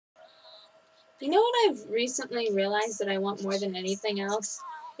You know what I've recently realized that I want more than anything else?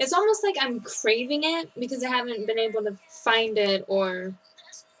 It's almost like I'm craving it because I haven't been able to find it or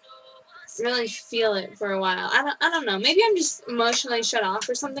really feel it for a while. I don't know. Maybe I'm just emotionally shut off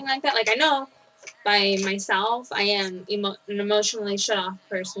or something like that. Like I know by myself I am an emotionally shut off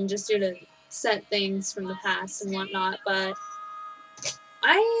person just due to set things from the past and whatnot, but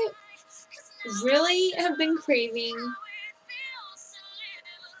I really have been craving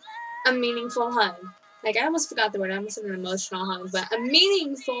a meaningful hug. Like, I almost forgot the word. I almost said an emotional hug, but a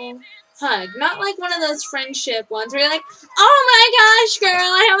meaningful hug. Not like one of those friendship ones where you're like, oh my gosh, girl,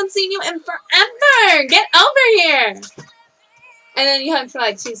 I haven't seen you in forever. Get over here. And then you hug for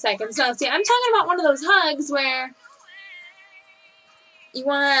like 2 seconds. No, see, I'm talking about one of those hugs where you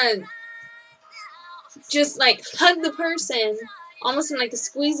want to just, like, hug the person almost in, like, a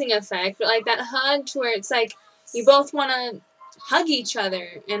squeezing effect, but, like, that hug to where it's, like, you both want to hug each other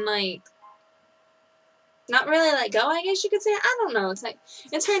and, like, not really let go, I guess you could say. I don't know. It's, like,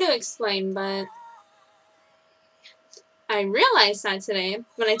 it's hard to explain, but I realized that today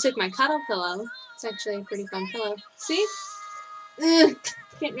when I took my cuddle pillow. It's actually a pretty fun pillow. See? Ugh,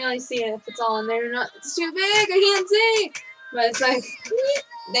 can't really see it if it's all in there or not. It's too big. I can't see. But it's like,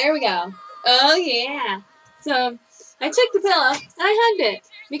 there we go. Oh yeah. So I took the pillow and I hugged it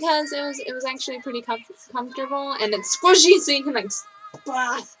because it was actually pretty comfortable and it's squishy, so you can like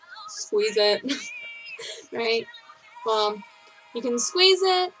squeeze it, right? Well, you can squeeze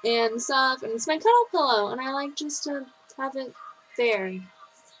it and stuff, and it's my cuddle pillow, and I like just to have it there.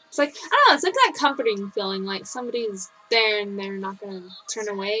 It's like, I don't know, it's like that comforting feeling, like somebody's there and they're not gonna turn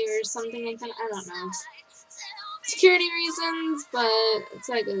away or something like that. I don't know. Security reasons, but it's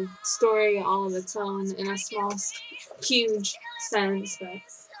like a story all of its own in a small, huge sense. But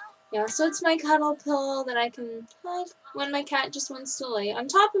yeah, so it's my cuddle pillow that I can hug when my cat just wants to lay on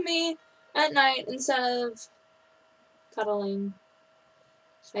top of me at night instead of cuddling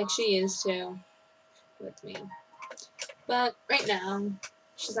like she used to with me. But right now,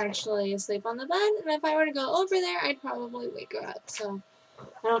 she's actually asleep on the bed, and if I were to go over there, I'd probably wake her up. So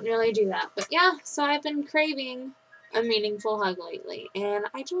I don't really do that. But yeah, so I've been craving a meaningful hug lately, and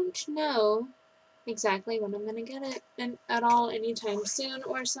I don't know exactly when I'm gonna get it at all anytime soon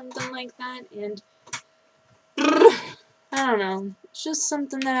or something like that. And I don't know. It's just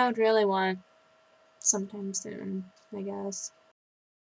something that I would really want sometime soon, I guess.